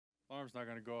alarm's not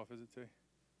going to go off, is it, T?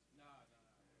 No.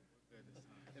 We're good this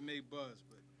time. It may buzz,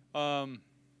 but.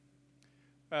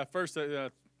 First, I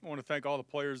want to thank all the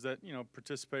players that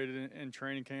participated in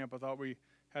training camp. I thought we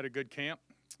had a good camp.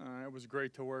 It was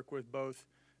great to work with both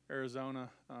Arizona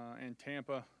and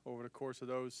Tampa over the course of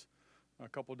those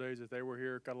couple of days that they were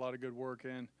here. Got a lot of good work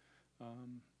in.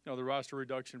 The roster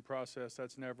reduction process,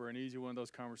 that's never an easy one.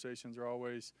 Those conversations are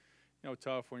always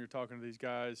tough when you're talking to these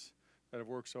guys that have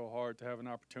worked so hard to have an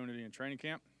opportunity in training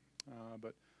camp.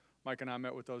 But Mike and I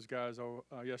met with those guys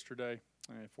yesterday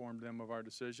and informed them of our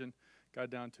decision. Got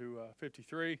down to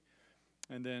 53,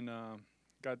 and then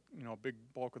got a big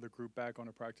bulk of the group back on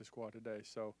the practice squad today.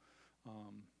 So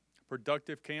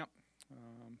productive camp.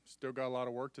 Still got a lot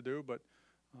of work to do, but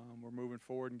we're moving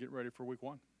forward and getting ready for week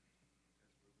 1.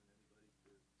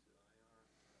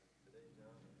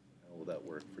 How will that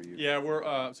work for you? Yeah,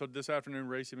 we're so this afternoon,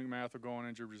 Racy McMath will go on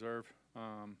injured reserve,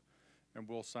 and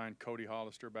we'll sign Cody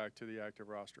Hollister back to the active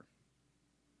roster.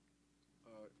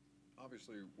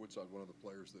 Obviously, Woodside, one of the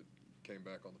players that came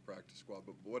back on the practice squad,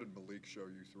 but what did Malik show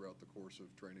you throughout the course of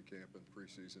training camp and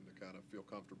preseason to kind of feel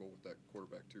comfortable with that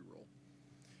quarterback 2 role?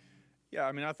 Yeah,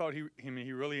 I mean, I thought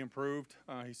he really improved.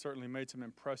 He certainly made some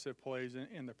impressive plays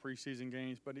in the preseason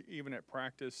games, but even at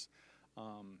practice,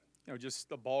 just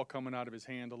the ball coming out of his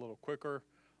hand a little quicker,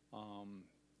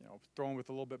 throwing with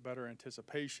a little bit better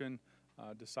anticipation,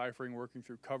 deciphering, working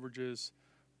through coverages.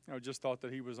 Just thought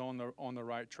that he was on the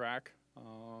right track.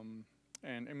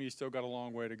 And I mean, he's still got a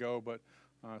long way to go, but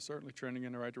certainly trending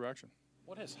in the right direction.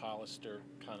 What has Hollister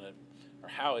or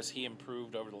how has he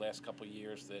improved over the last couple of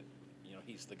years that,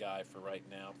 he's the guy for right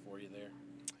now for you there?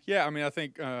 Yeah, I mean, I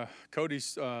think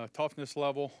Cody's toughness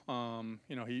level,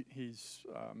 he's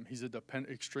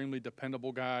extremely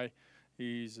dependable guy.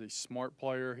 He's a smart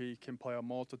player. He can play a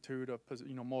multitude of,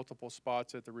 multiple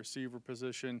spots at the receiver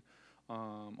position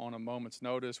on a moment's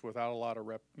notice without a lot of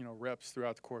reps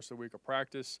throughout the course of the week of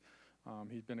practice.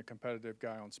 He's been a competitive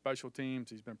guy on special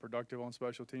teams. He's been productive on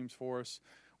special teams for us,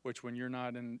 which when you're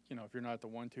not in, if you're not the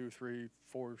 1, 2, 3,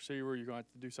 4 receiver, you're going to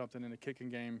have to do something in the kicking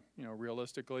game,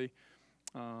 realistically.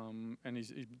 And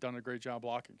he's done a great job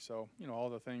blocking. So,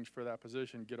 all the things for that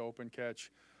position, get open,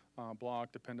 catch,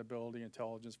 block, dependability,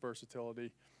 intelligence,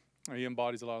 versatility. He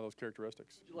embodies a lot of those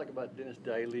characteristics. What do you like about Dennis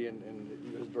Daly and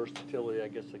his versatility, I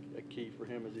guess, a key for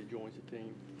him as he joins the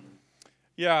team?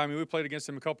 Yeah, I mean, we played against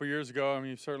him a couple years ago. I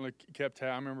mean, he certainly kept –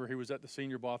 I remember he was at the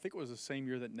Senior Bowl. I think it was the same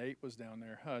year that Nate was down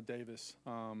there, Davis.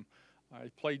 I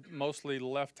played mostly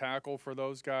left tackle for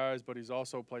those guys, but he's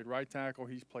also played right tackle.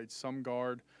 He's played some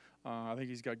guard. I think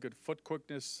he's got good foot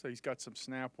quickness. He's got some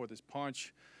snap with his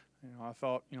punch. I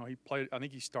thought, he played – I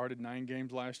think he started 9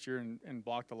 games last year and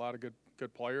blocked a lot of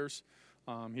good players.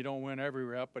 He don't win every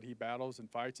rep, but he battles and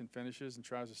fights and finishes and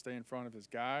tries to stay in front of his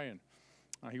guy. And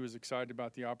he was excited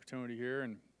about the opportunity here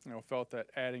and, felt that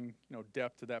adding,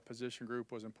 depth to that position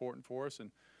group was important for us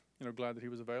and, glad that he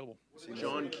was available.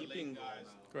 Jon, Go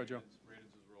ahead, Joe.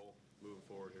 Role moving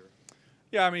forward here.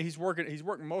 Yeah, I mean, he's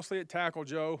working mostly at tackle,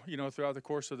 Joe, throughout the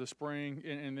course of the spring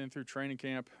and then through training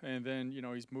camp. And then,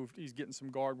 he's getting some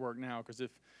guard work now because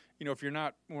if you're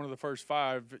not one of the first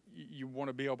 5, you want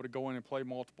to be able to go in and play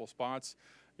multiple spots.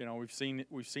 We've seen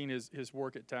his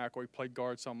work at tackle. He played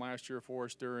guard some last year for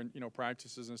us during,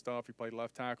 practices and stuff. He played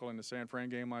left tackle in the San Fran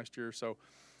game last year. So,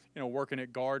 working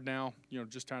at guard now,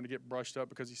 just trying to get brushed up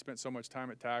because he spent so much time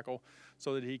at tackle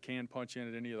so that he can punch in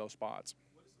at any of those spots.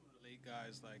 What are some of the late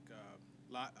guys like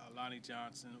Lonnie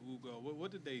Johnson, Ugo,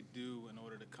 what did they do in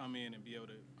order to come in and be able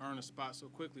to earn a spot so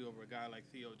quickly over a guy like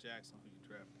Theo Jackson who you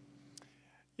drafted?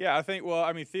 Yeah, I think,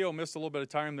 Theo missed a little bit of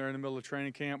time there in the middle of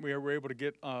training camp. We were able to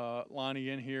get Lonnie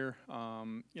in here.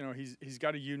 He's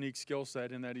got a unique skill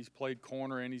set in that he's played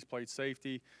corner and he's played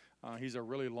safety. He's a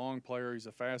really long player. He's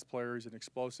a fast player. He's an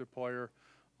explosive player.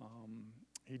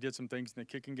 He did some things in the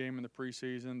kicking game in the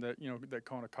preseason that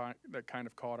kind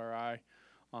of caught our eye.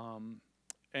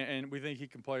 And we think he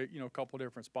can play, a couple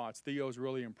different spots. Theo's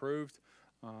really improved.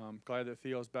 Glad that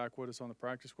Theo's back with us on the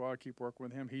practice squad. Keep working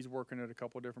with him. He's working at a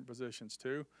couple different positions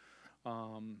too.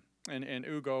 And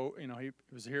Ugo, he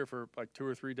was here for like 2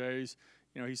 or 3 days.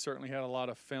 He certainly had a lot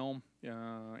of film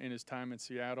in his time in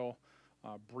Seattle.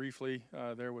 Briefly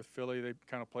there with Philly, they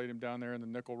kind of played him down there in the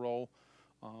nickel role.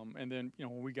 And then,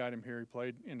 when we got him here, he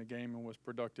played in the game and was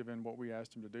productive in what we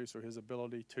asked him to do. So his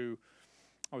ability to,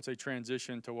 I would say,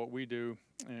 transition to what we do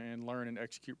and learn and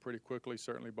execute pretty quickly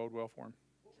certainly bode well for him.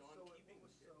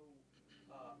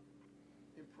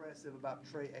 Impressive about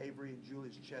Trey Avery and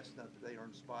Julius Chestnut that they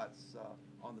earned spots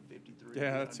on the 53.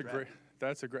 Yeah,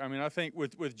 that's a great. I mean, I think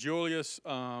with Julius,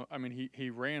 I mean, he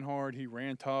ran hard, he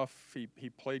ran tough, he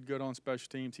played good on special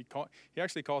teams. He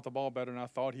actually caught the ball better than I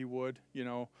thought he would. You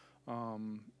know,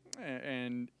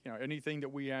 and you know, anything that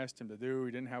we asked him to do,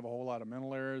 he didn't have a whole lot of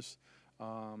mental errors.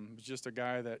 Was just a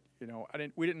guy that, you know,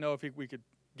 we didn't know if we could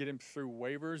get him through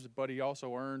waivers, but he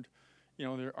also earned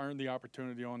the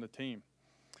opportunity on the team.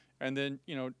 And then,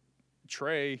 you know,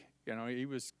 Trey, you know, he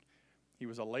was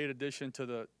a late addition to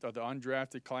the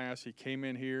undrafted class. He came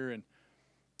in here, and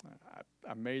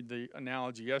I made the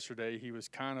analogy yesterday. He was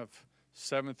kind of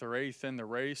 7th or 8th in the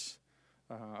race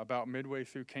about midway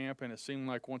through camp, and it seemed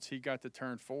like once he got to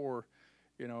turn 4,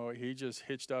 you know, he just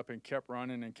hitched up and kept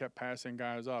running and kept passing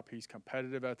guys up. He's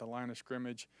competitive at the line of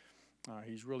scrimmage.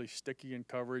 He's really sticky in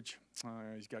coverage.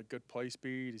 He's got good play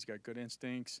speed. He's got good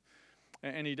instincts.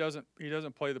 And he doesn't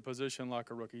play the position like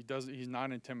a rookie. He's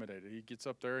not intimidated. He gets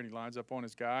up there and he lines up on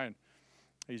his guy, and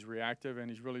he's reactive, and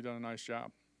he's really done a nice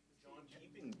job. John,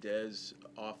 keeping Dez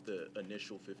off the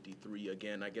initial 53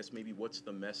 again, I guess maybe what's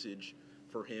the message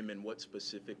for him, and what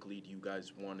specifically do you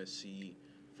guys want to see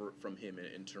from him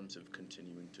in terms of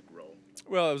continuing to grow?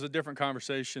 Well, it was a different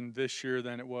conversation this year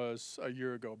than it was a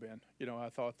year ago, Ben. You know, I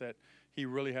thought that he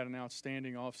really had an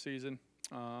outstanding offseason.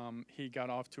 He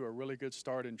got off to a really good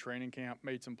start in training camp,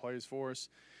 made some plays for us,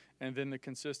 and then the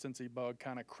consistency bug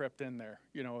kind of crept in there.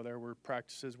 You know, there were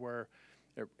practices where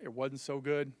it wasn't so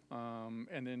good,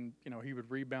 and then, you know, he would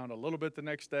rebound a little bit the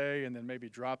next day, and then maybe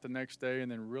drop the next day,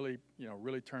 and then really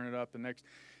turn it up the next.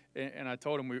 And I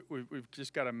told him we've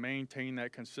just got to maintain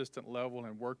that consistent level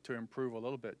and work to improve a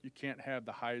little bit. You can't have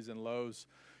the highs and lows,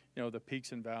 you know, the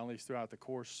peaks and valleys throughout the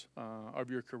course of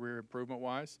your career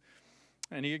improvement-wise.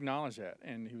 And he acknowledged that,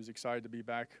 and he was excited to be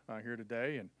back here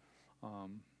today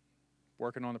and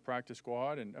working on the practice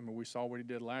squad. And, I mean, we saw what he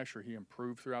did last year. He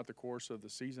improved throughout the course of the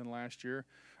season last year,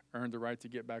 earned the right to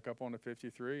get back up on the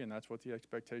 53, and that's what the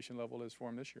expectation level is for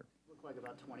him this year. Looked like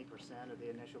about 20% of the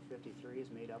initial 53 is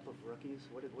made up of rookies.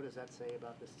 What does that say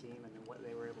about this team and then what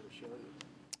they were able to show you?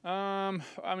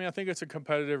 I mean, I think it's a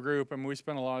competitive group, and we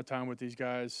spent a lot of time with these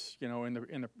guys, you know,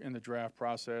 in the draft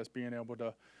process, being able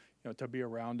to, you know, to be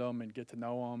around them and get to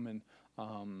know them.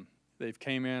 And they've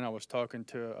came in. I was talking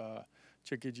to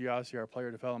Chicky Giassi, our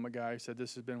player development guy. He said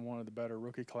this has been one of the better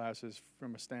rookie classes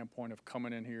from a standpoint of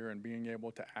coming in here and being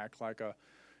able to act like a,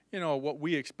 you know, what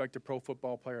we expect a pro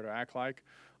football player to act like,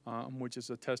 which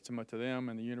is a testament to them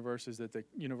and the universities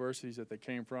that they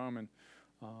came from, and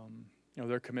you know,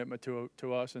 their commitment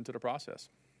to us and to the process.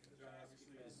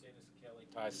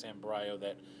 Ty Sambraio,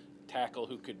 that tackle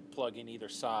who could plug in either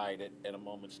side at a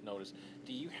moment's notice.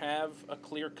 Do you have a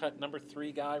clear-cut number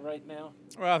 3 guy right now?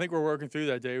 Well, I think we're working through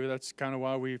that, David. That's kind of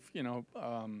why we've, you know,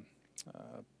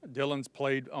 Dylan's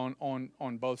played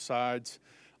on both sides.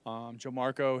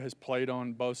 Jamarco has played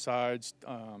on both sides.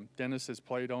 Dennis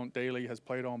Daly has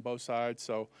played on both sides.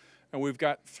 So, and we've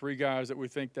got 3 guys that we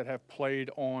think that have played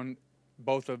on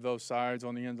both of those sides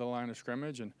on the end of the line of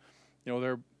scrimmage, and you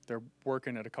know, they're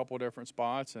working at a couple of different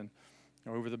spots. And you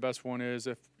know, whoever the best one is,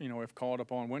 when called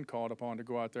upon to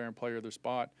go out there and play their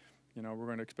spot, you know, we're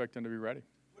going to expect them to be ready.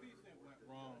 What do you think went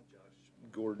wrong? Josh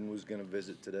Gordon was going to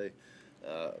visit today.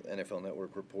 NFL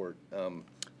Network report.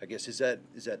 I guess is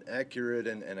that accurate?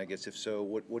 And I guess if so,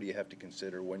 what do you have to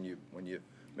consider when you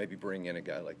maybe bring in a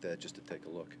guy like that just to take a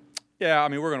look? Yeah, I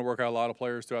mean, we're going to work out a lot of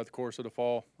players throughout the course of the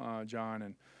fall, John,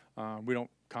 and we don't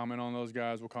comment on those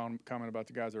guys. We'll comment about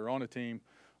the guys that are on the team,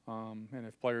 and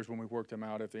if players, when we work them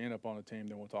out, if they end up on the team,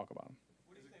 then we'll talk about them.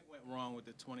 What do you think went wrong with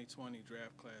the 2020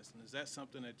 draft class, and is that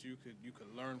something that you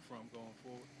could learn from going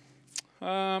forward?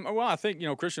 Well, I think, you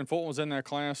know, Christian Fulton was in that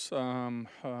class.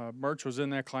 Murch was in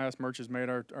that class. Murch has made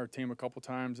our team a couple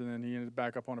times, and then he ended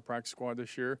back up on the practice squad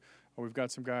this year. We've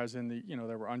got some guys that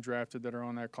were undrafted that are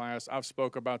on that class. I've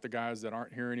spoke about the guys that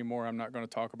aren't here anymore. I'm not going to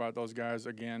talk about those guys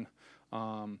again.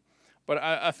 But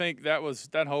I think that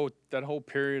whole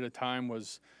period of time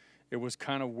was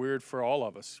kind of weird for all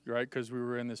of us, right? Because we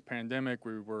were in this pandemic.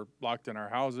 We were locked in our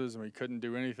houses, and we couldn't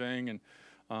do anything.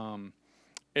 And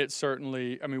it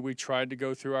certainly, I mean, we tried to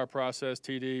go through our process,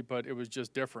 TD, but it was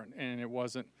just different, and it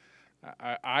wasn't.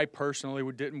 I personally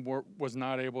was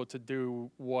not able to do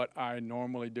what I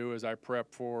normally do as I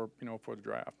prep for the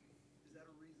draft. Is that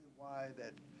a reason why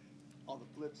that on the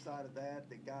flip side of that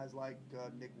guys like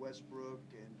Nick Westbrook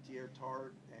and Tier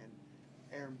Tart and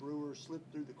Aaron Brewer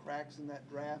slipped through the cracks in that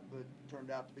draft but turned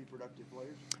out to be productive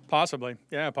players? Possibly,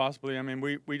 yeah, possibly. I mean,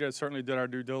 we certainly did our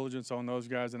due diligence on those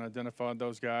guys and identified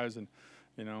those guys, and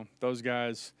you know, those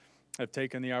guys have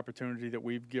taken the opportunity that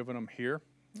we've given them here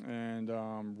and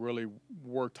really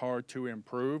worked hard to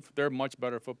improve. They're much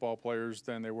better football players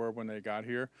than they were when they got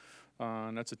here.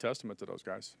 and that's a testament to those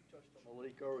guys. Touched on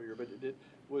Malik earlier, but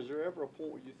was there ever a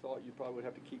point where you thought you probably would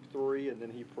have to keep 3, and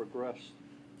then he progressed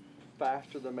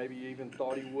faster than maybe you even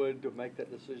thought he would to make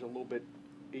that decision a little bit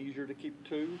easier to keep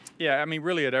 2? Yeah, I mean,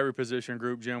 really at every position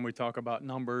group, Jim, we talk about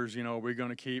numbers. You know, we're going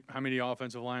to keep, how many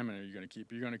offensive linemen are you going to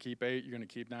keep? You're going to keep 8, you're going to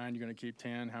keep 9, you're going to keep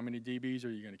 10. How many DBs are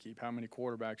you going to keep? How many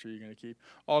quarterbacks are you going to keep?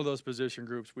 All those position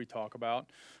groups we talk about.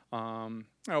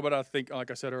 But I think,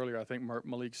 like I said earlier, I think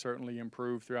Malik certainly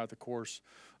improved throughout the course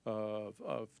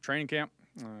of training camp,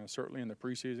 certainly in the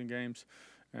preseason games.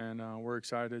 And we're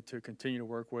excited to continue to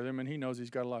work with him. And he knows he's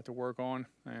got a lot to work on,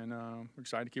 and we're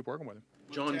excited to keep working with him.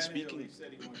 Jon, Tannehill, speaking. he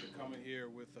said he wanted to come in here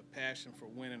with a passion for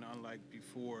winning, unlike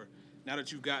before. Now that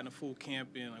you've gotten a full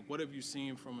camp in, like, what have you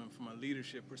seen from him from a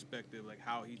leadership perspective, like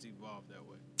how he's evolved that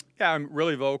way? Yeah, I'm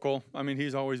really vocal. I mean,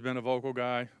 he's always been a vocal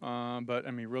guy, but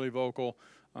I mean, really vocal,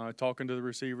 talking to the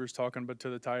receivers, talking to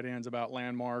the tight ends about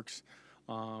landmarks,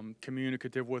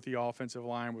 communicative with the offensive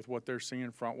line, with what they're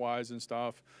seeing front-wise and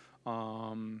stuff.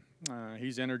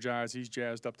 He's energized. He's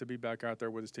jazzed up to be back out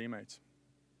there with his teammates.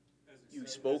 You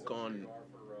spoke on.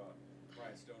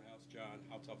 Brian Stonehouse, John,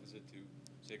 how tough is it to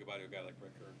say goodbye to a guy like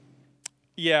Brett Kern?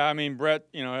 Yeah, I mean, Brett,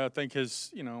 you know, I think his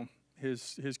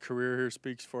career here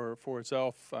speaks for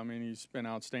itself. I mean, he's been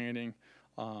outstanding.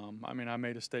 I mean, I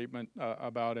made a statement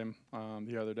about him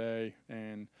the other day,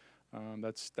 and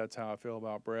that's how I feel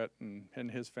about Brett and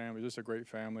his family. Just a great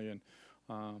family, and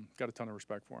got a ton of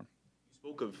respect for him. You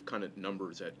spoke of kind of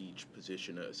numbers at each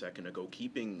position a second ago.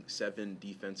 Keeping 7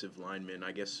 defensive linemen,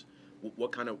 I guess,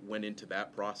 what kind of went into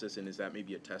that process, and is that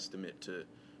maybe a testament to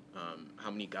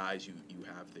how many guys you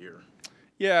have there?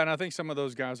 Yeah, and I think some of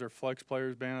those guys are flex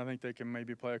players, Ben. I think they can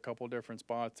maybe play a couple different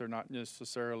spots. They're not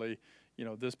necessarily, you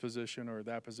know, this position or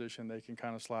that position. They can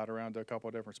kind of slide around to a couple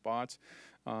different spots.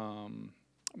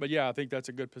 But yeah, I think that's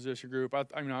a good position group.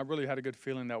 I mean, I really had a good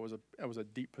feeling that was a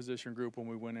deep position group when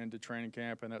we went into training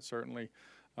camp, and that certainly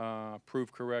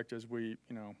proved correct as we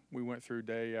went through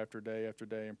day after day after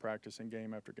day and practicing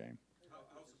game after game.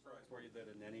 How surprised were you that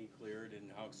Aneni cleared,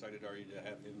 and how excited are you to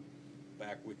have him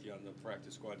back with you on the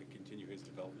practice squad to continue his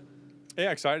development?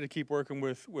 Yeah, excited to keep working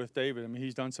with David. I mean,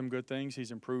 he's done some good things.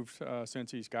 He's improved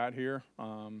since he's got here.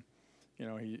 You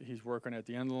know, he's working at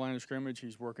the end of the line of scrimmage.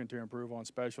 He's working to improve on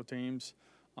special teams.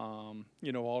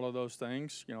 You know, all of those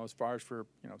things. You know, as far as for,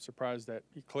 you know, surprised that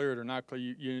he cleared or not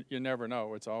cleared, you never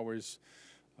know. It's always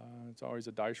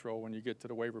a dice roll when you get to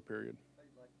the waiver period.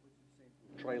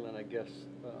 Traylon, I guess,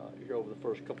 here over the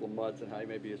first couple of months, and how he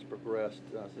maybe has progressed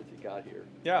since he got here.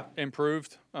 Yeah,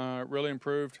 improved, really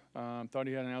improved. Thought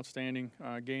he had an outstanding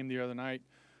game the other night.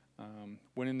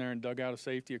 Went in there and dug out a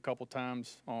safety a couple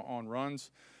times on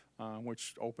runs,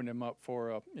 which opened him up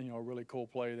for a really cool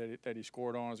play that he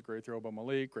scored on. It was a great throw by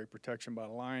Malik, great protection by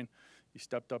the line. He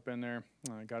stepped up in there,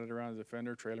 got it around the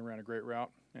defender. Traylon ran a great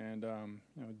route, and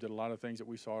did a lot of things that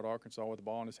we saw at Arkansas with the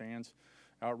ball in his hands.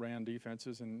 Outran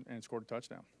defenses and scored a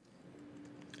touchdown.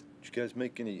 Did you guys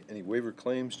make any waiver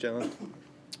claims, John?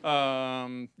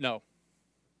 No.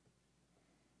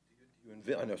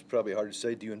 I know it's probably hard to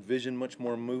say. Do you envision much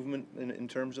more movement in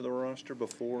terms of the roster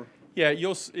before? Yeah,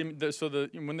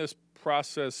 when this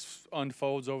process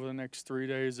unfolds over the next 3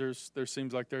 days, there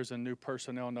seems like there's a new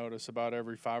personnel notice about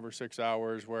every 5 or 6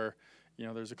 hours where, you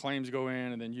know, there's a claims go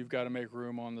in, and then you've got to make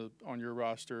room on your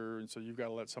roster, and so you've got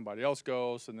to let somebody else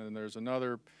go. So then there's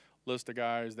another list of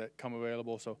guys that come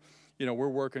available. So, you know, we're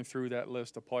working through that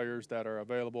list of players that are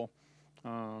available. You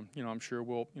know, I'm sure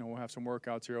we'll have some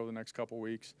workouts here over the next couple of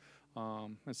weeks,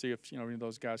 and see if any of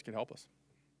those guys can help us.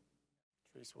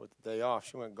 Teresa with the day off,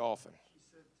 she went golfing. She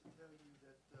said to tell you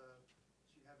that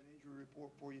she have an injury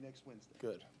report for you next Wednesday.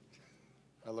 Good.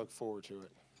 I look forward to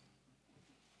it.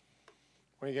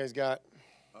 What do you guys got?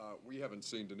 We haven't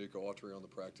seen Danico Autry on the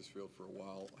practice field for a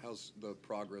while. How's the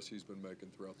progress he's been making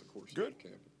throughout the course of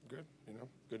camp? Good.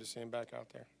 Good to see him back out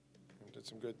there. He did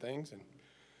some good things, and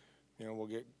we'll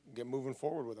get moving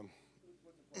forward with him.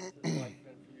 What's it like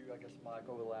been for you, I guess, Mike,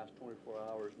 over the last 24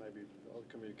 hours, maybe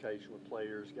communication with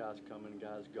players, guys coming,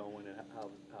 guys going, and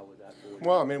how would that for you?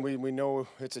 Well, I mean, we know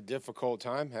it's a difficult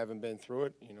time, having been through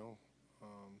it,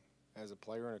 as a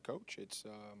player and a coach.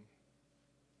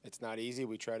 It's not easy.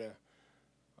 We try to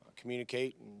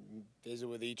communicate and visit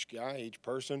with each guy, each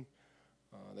person.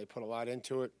 They put a lot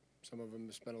into it. Some of them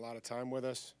have spent a lot of time with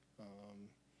us.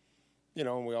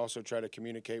 And we also try to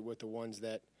communicate with the ones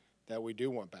that we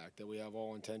do want back, that we have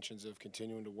all intentions of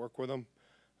continuing to work with them.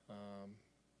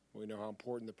 We know how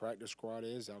important the practice squad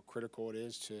is, how critical it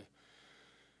is to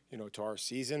our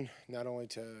season, not only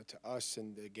to us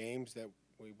and the games that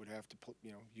we would have to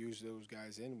use those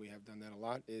guys in. We have done that a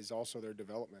lot, is also their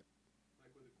development.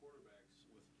 Like with the quarterbacks,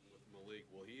 with Malik,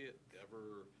 will he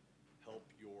ever help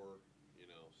your,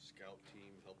 scout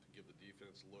team, help to give the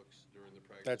defense looks during the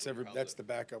practice? That's the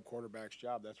backup quarterback's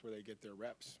job. That's where they get their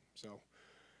reps. So,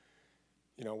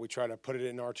 we try to put it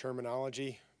in our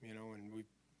terminology, and we've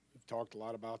talked a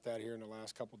lot about that here in the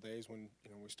last couple of days when,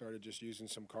 we started just using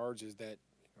some cards, is that,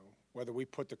 whether we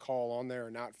put the call on there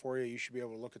or not for you, you should be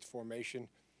able to look at the formation,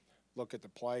 look at the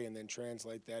play, and then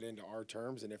translate that into our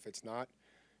terms. And if it's not,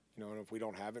 and if we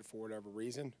don't have it for whatever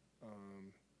reason,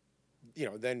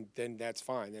 then that's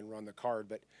fine. Then run the card.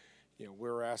 But,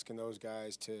 we're asking those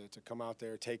guys to come out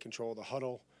there, take control of the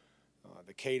huddle,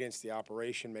 the cadence, the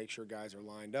operation, make sure guys are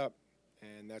lined up.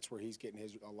 And that's where he's getting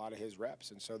a lot of his reps.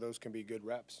 And so those can be good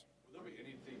reps. Will there be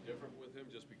anything different with him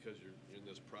just because you're in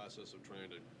this process of trying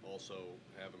to also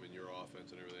have him in your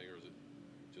offense and everything, or is it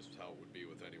just how it would be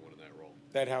with anyone in that role?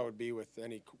 That's how it would be with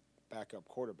any backup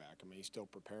quarterback. I mean, he's still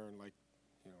preparing like,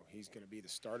 he's going to be the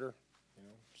starter,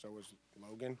 so is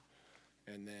Logan.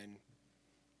 And then,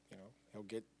 he'll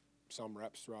get some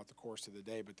reps throughout the course of the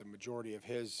day, but the majority of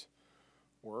his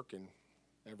work, and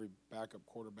every backup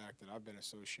quarterback that I've been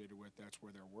associated with, that's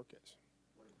where their work is.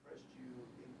 What impressed you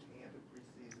in camp and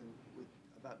preseason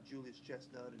about Julius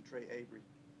Chestnut and Trey Avery?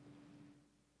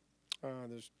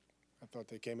 I thought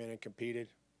they came in and competed.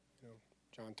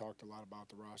 John talked a lot about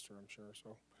the roster, I'm sure,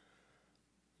 so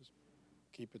just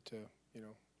keep it to,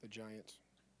 the Giants.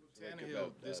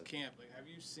 Tannehill, this camp, have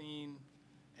you seen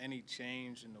any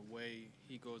change in the way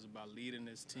he goes about leading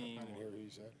this team? I didn't hear what you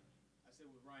said. I said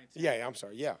with Ryan Tannehill. Yeah, I'm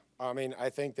sorry. Yeah. I mean, I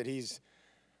think that he's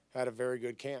had a very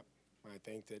good camp. I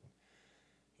think that,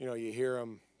 you hear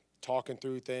him talking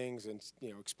through things and,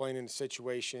 explaining the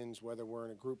situations, whether we're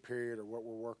in a group period or what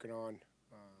we're working on.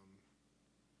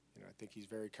 I think he's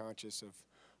very conscious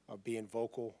of being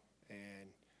vocal and,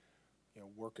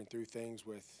 working through things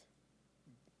with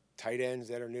tight ends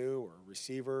that are new or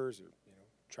receivers, or,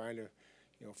 trying to,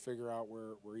 figure out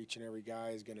where each and every guy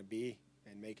is going to be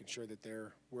and making sure that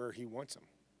they're where he wants them.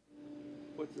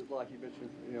 What's it like, you mentioned,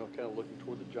 kind of looking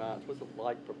toward the Giants, what's it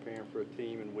like preparing for a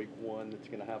team in week one that's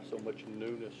going to have so much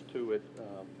newness to it?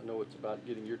 I know it's about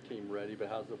getting your team ready, but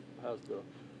how's the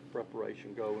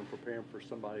preparation go in preparing for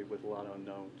somebody with a lot of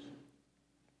unknowns?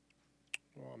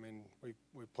 Well, I mean,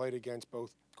 we've played against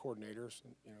both coordinators.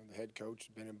 The head coach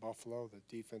has been in Buffalo. The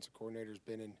defensive coordinator has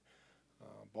been in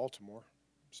Baltimore.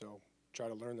 So try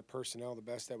to learn the personnel the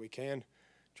best that we can,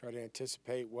 try to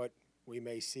anticipate what we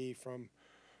may see from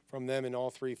them in all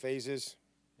three phases.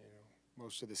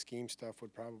 Most of the scheme stuff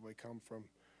would probably come from,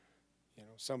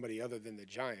 somebody other than the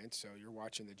Giants. So you're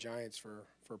watching the Giants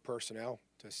for personnel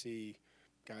to see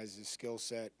guys' skill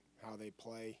set, how they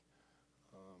play.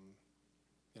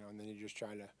 And then you're just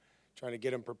trying to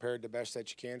get them prepared the best that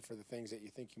you can for the things that you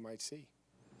think you might see.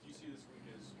 Do you see this week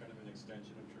as kind of an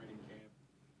extension of training camp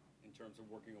in terms of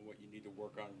working on what you need to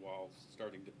work on while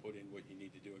starting to put in what you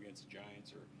need to do against the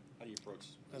Giants, or how do you approach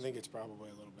this? I think it's probably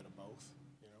a little bit of both.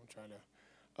 Trying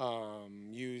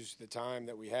to use the time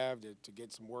that we have to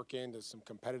get some work in, to some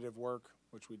competitive work,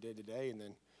 which we did today, and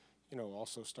then,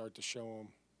 also start to show them,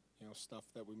 stuff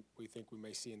that we think we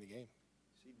may see in the game.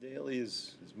 See, Daly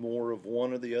is more of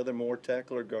one or the other, more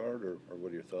tackle or guard, or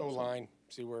what are your thoughts? O-line,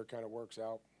 see where it kind of works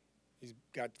out. He's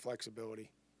got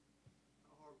flexibility.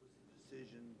 How hard was the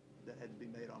decision that had to be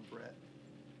made on Brett?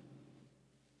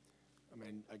 I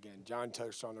mean, again, John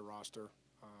touched on the roster.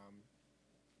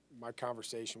 My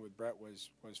conversation with Brett was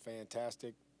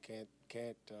fantastic. Can't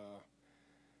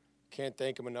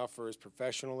thank him enough for his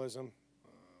professionalism.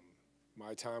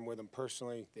 My time with him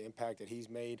personally, the impact that he's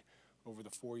made over the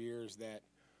 4 years that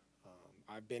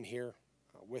I've been here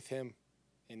with him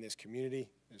in this community,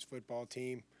 his football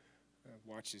team.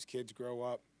 Watched his kids grow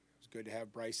up. It was good to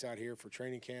have Bryce out here for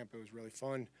training camp. It was really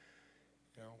fun,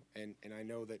 and I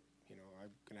know that I'm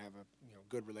going to have a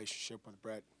good relationship with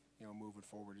Brett. Moving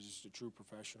forward, he's just a true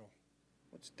professional.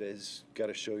 What's Dez got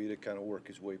to show you to kind of work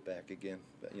his way back again?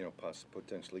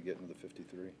 Potentially get into the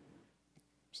 53.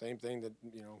 Same thing that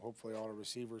hopefully all the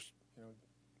receivers,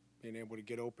 being able to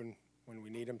get open when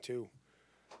we need them to,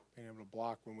 being able to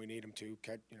block when we need them to,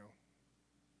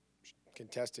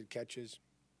 contested catches.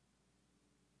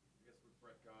 I guess with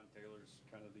Brett gone, Taylor's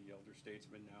kind of the elder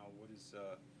statesman now.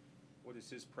 What is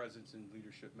his presence and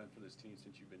leadership meant for this team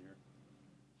since you've been here?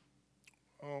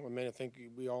 Oh, I mean, I think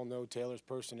we all know Taylor's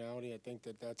personality. I think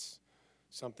that's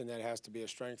something that has to be a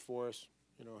strength for us.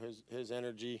 His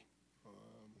energy,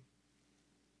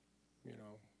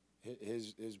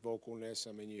 his vocalness.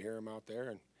 I mean, you hear him out there,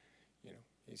 and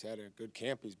he's had a good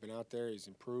camp. He's been out there. He's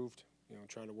improved.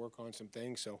 Trying to work on some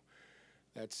things. So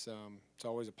that's it's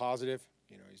always a positive.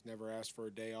 He's never asked for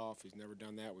a day off. He's never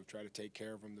done that. We've tried to take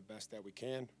care of him the best that we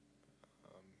can.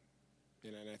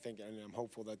 and I think, and I'm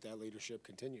hopeful that that leadership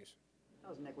continues.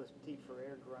 How's Nicholas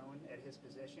Petit-Ferrer grown at his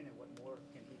position, and what more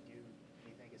can he do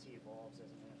you think as he evolves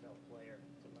as an NFL player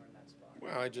to learn that spot?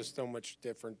 Well, just so much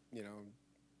different,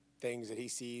 things that he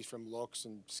sees from looks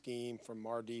and scheme from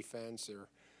our defense, or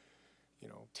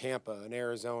Tampa and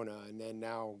Arizona, and then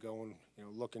now going,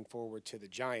 looking forward to the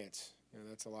Giants.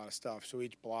 That's a lot of stuff. So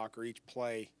each block or each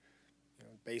play,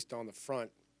 based on the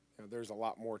front, there's a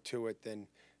lot more to it than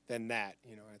that.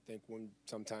 I think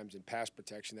sometimes in pass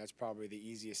protection, that's probably the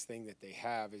easiest thing that they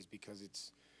have, is because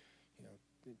it's,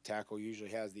 the tackle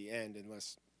usually has the end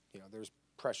unless, there's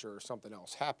pressure or something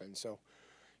else happens. So,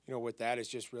 with that, it's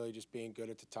just really just being good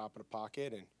at the top of the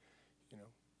pocket and,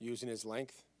 using his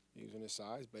length, using his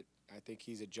size. But I think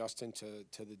he's adjusting to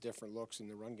the different looks in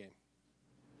the run game.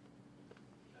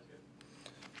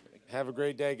 Have a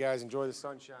great day, guys. Enjoy the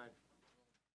sunshine.